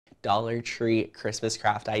Dollar Tree Christmas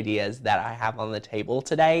craft ideas that I have on the table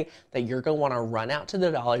today that you're going to want to run out to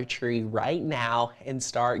the Dollar Tree right now and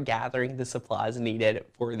start gathering the supplies needed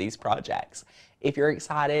for these projects. If you're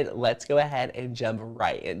excited, let's go ahead and jump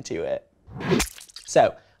right into it.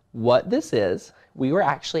 So what this is, we were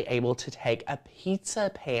actually able to take a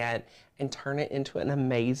pizza pan and turn it into an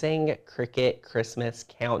amazing Cricut Christmas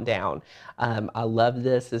countdown. I love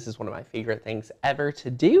this. This is one of my favorite things ever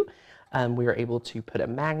to do. We were able to put a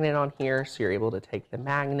magnet on here, so you're able to take the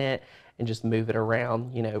magnet and just move it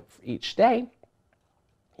around, for each day.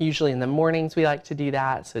 Usually in the mornings we like to do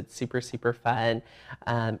that, so it's super, super fun.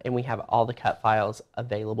 And we have all the cut files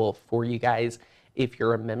available for you guys if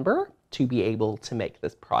you're a member to be able to make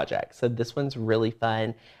this project. So this one's really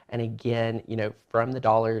fun. And again, from the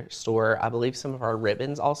dollar store, I believe some of our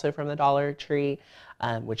ribbons also from the Dollar Tree,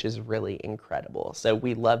 which is really incredible. So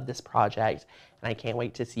we love this project, and I can't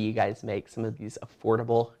wait to see you guys make some of these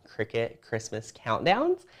affordable Cricut Christmas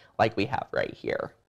countdowns like we have right here.